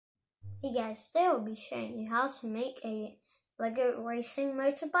Hey guys, today I'll be showing you how to make a Lego racing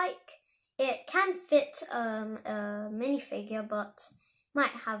motorbike. It can fit a minifigure, but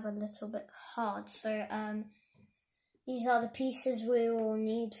might have a little bit hard. So these are the pieces we will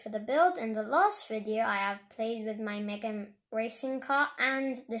need for the build. In the last video, I have played with my Mega racing car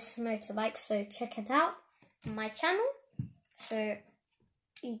and this motorbike, so check it out on my channel. So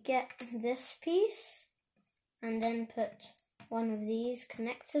you get this piece and then put one of these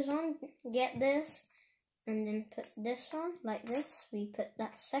connectors on, get this, and then put this on like this. We put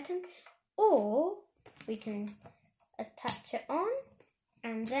that second, or we can attach it on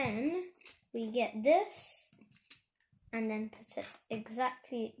and then we get this and then put it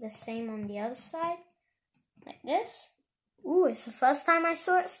exactly the same on the other side like this. Ooh, it's the first time I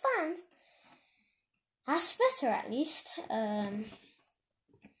saw it stand. That's better at least. I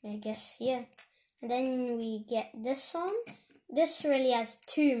guess, yeah. And then we get this on. This really has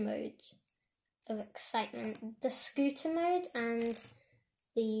two modes of excitement, the scooter mode and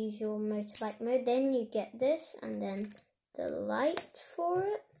the usual motorbike mode. Then you get this and then the light for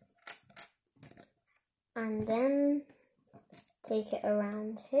it, and then take it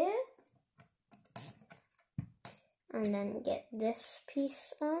around here and then get this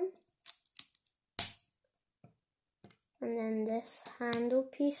piece on, and then this handle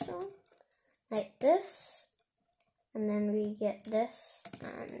piece on like this. And then we get this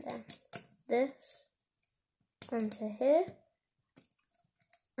and then this onto here.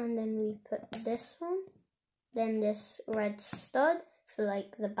 And then we put this on. Then this red stud for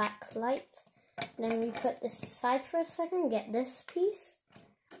like the backlight. Then we put this aside for a second, get this piece.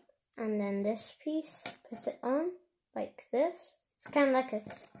 And then this piece, put it on like this. It's kind of like a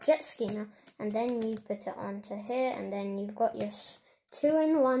jet ski now. And then you put it onto here, and then you've got your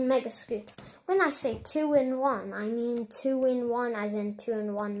 2-in-1 mega scooter. When I say 2-in-1, I mean 2-in-1 as in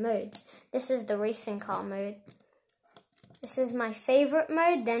 2-in-1 modes. This is the racing car mode. This is my favorite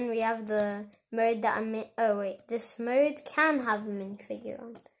mode. Then we have the mode that this mode can have a minifigure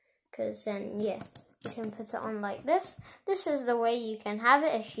on. Because then, yeah, you can put it on like this. This is the way you can have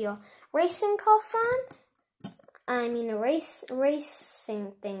it if you're a racing car fan. I mean a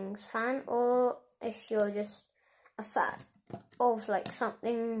racing things fan. Or if you're just a fan of like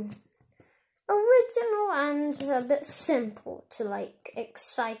something original and a bit simple to like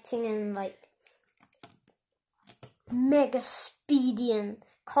exciting and like mega speedy and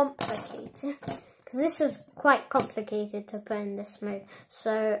complicated, because this is quite complicated to put in this mode.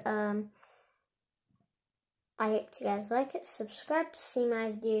 So I hope you guys like it. Subscribe to see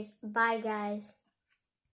my videos. Bye guys.